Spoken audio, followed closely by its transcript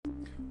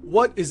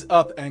What is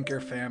up,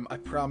 Anchor fam? I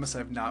promise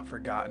I've not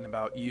forgotten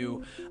about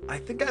you. I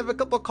think I have a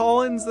couple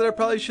call-ins that I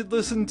probably should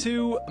listen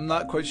to. I'm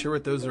not quite sure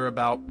what those are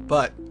about,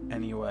 but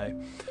anyway,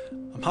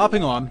 I'm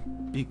hopping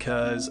on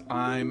because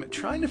I'm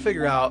trying to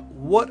figure out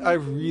what I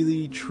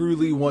really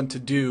truly want to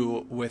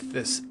do with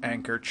this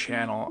Anchor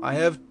channel. I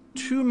have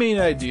two main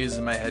ideas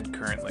in my head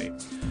currently.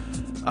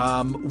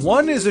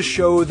 One is a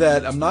show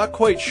that I'm not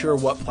quite sure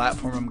what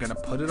platform I'm going to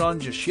put it on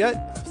just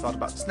yet. I've thought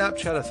about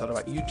Snapchat, I've thought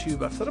about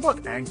YouTube, I've thought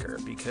about Anchor,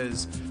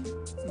 because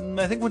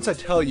I think once I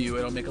tell you,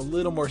 it'll make a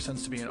little more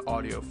sense to be in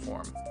audio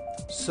form.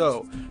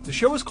 So, the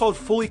show is called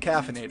Fully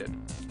Caffeinated,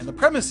 and the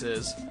premise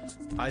is,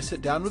 I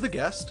sit down with a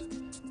guest,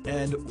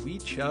 and we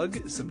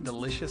chug some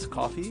delicious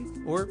coffee,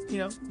 or,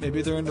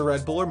 maybe they're into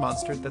Red Bull or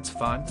Monster, that's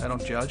fine, I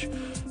don't judge.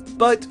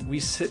 But we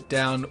sit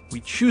down, we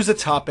choose a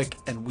topic,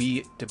 and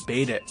we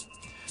debate it.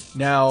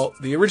 Now,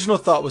 the original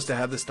thought was to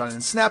have this done in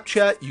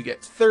Snapchat. You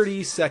get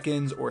 30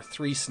 seconds or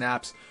 3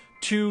 snaps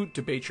to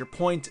debate your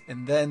point,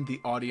 and then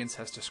the audience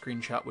has to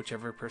screenshot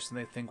whichever person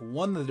they think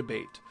won the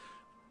debate.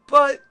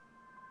 But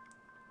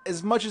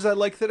as much as I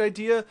like that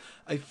idea,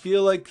 I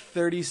feel like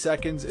 30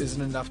 seconds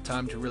isn't enough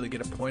time to really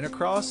get a point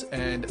across,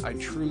 and I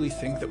truly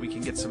think that we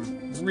can get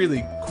some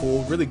really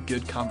cool, really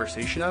good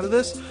conversation out of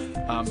this.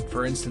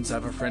 For instance, I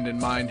have a friend in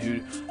mind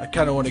who I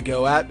kind of want to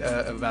go at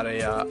about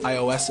a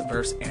iOS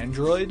versus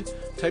Android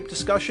type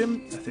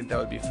discussion. I think that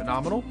would be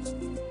phenomenal.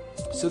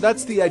 So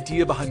that's the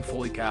idea behind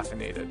Fully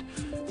Caffeinated.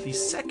 The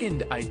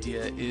second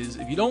idea is,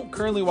 if you don't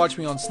currently watch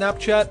me on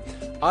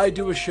Snapchat, I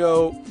do a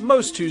show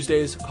most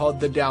Tuesdays called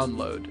The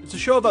Download. It's a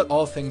show about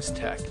all things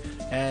tech,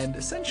 and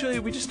essentially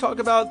we just talk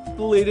about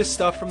the latest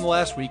stuff from the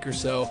last week or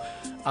so.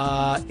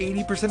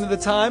 80% of the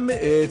time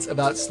it's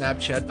about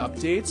Snapchat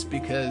updates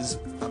because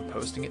I'm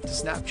posting it to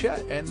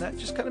Snapchat, and that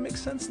just kind of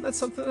makes sense, and that's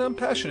something that I'm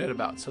passionate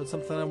about, so it's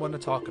something I want to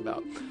talk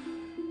about.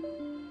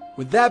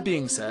 With that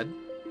being said,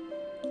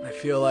 I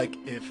feel like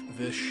if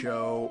this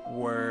show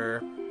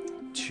were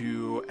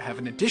to have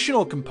an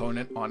additional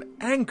component on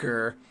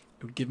Anchor,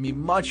 it would give me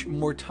much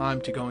more time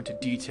to go into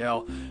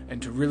detail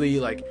and to really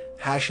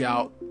hash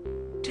out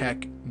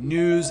tech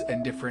news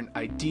and different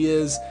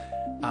ideas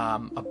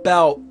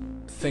about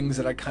things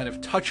that I kind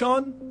of touch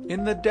on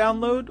in the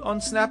download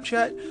on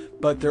Snapchat,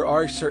 but there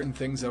are certain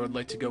things I would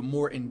like to go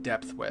more in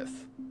depth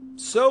with.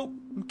 So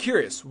I'm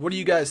curious, what do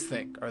you guys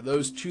think? Are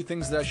those two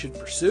things that I should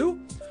pursue?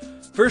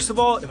 First of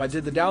all, if I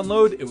did the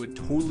download, it would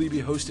totally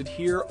be hosted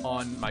here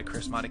on my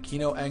Chris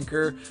Monachino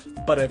Anchor,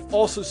 but I've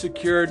also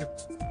secured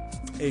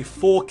a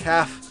full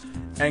calf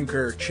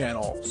Anchor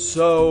channel,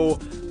 so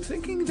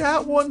thinking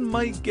that one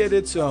might get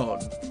its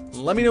own.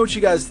 Let me know what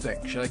you guys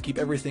think. Should I keep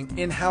everything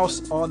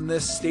in-house on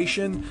this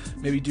station,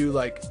 maybe do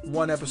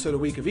one episode a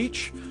week of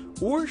each,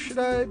 or should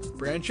I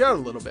branch out a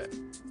little bit?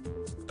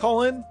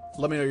 Call in,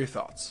 let me know your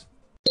thoughts.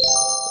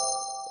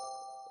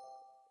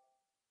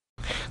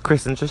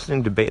 Chris,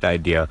 interesting debate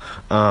idea.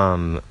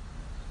 As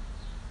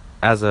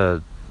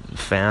a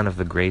fan of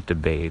the great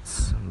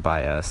debates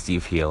by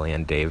Steve Healy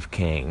and Dave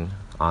King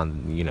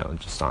on,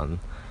 just on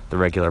the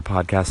regular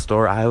podcast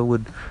store, I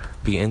would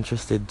be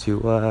interested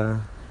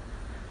to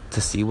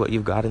see what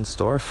you've got in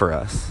store for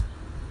us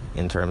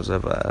in terms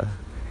of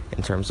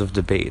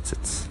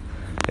debates.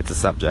 It's a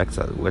subject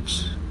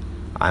which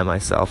I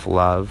myself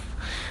love.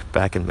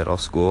 Back in middle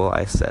school,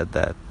 I said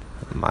that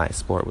my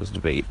sport was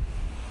debate.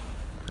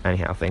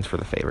 Anyhow, thanks for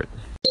the favorite.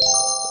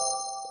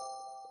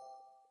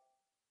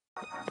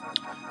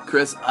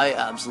 Chris, I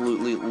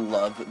absolutely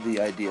love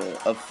the idea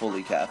of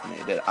Fully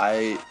Caffeinated.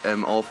 I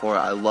am all for it.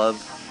 I love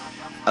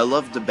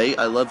debate.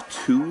 I love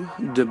to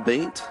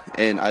debate,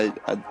 and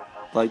I'd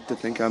like to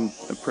think I'm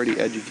a pretty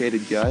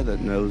educated guy that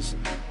knows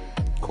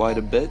quite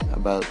a bit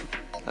about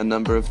a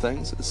number of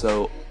things.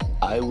 So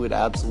I would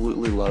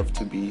absolutely love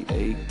to be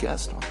a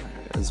guest on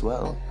that as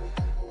well.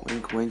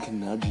 Wink, wink,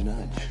 nudge,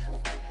 nudge.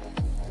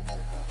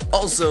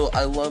 Also,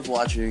 I love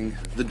watching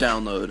the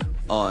download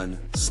on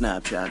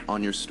Snapchat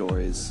on your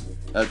stories.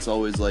 That's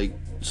always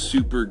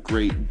super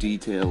great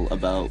detail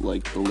about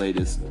the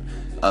latest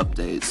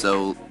update.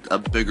 So a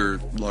bigger,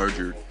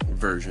 larger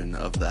version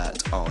of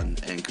that on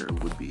Anchor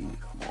would be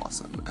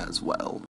awesome as well.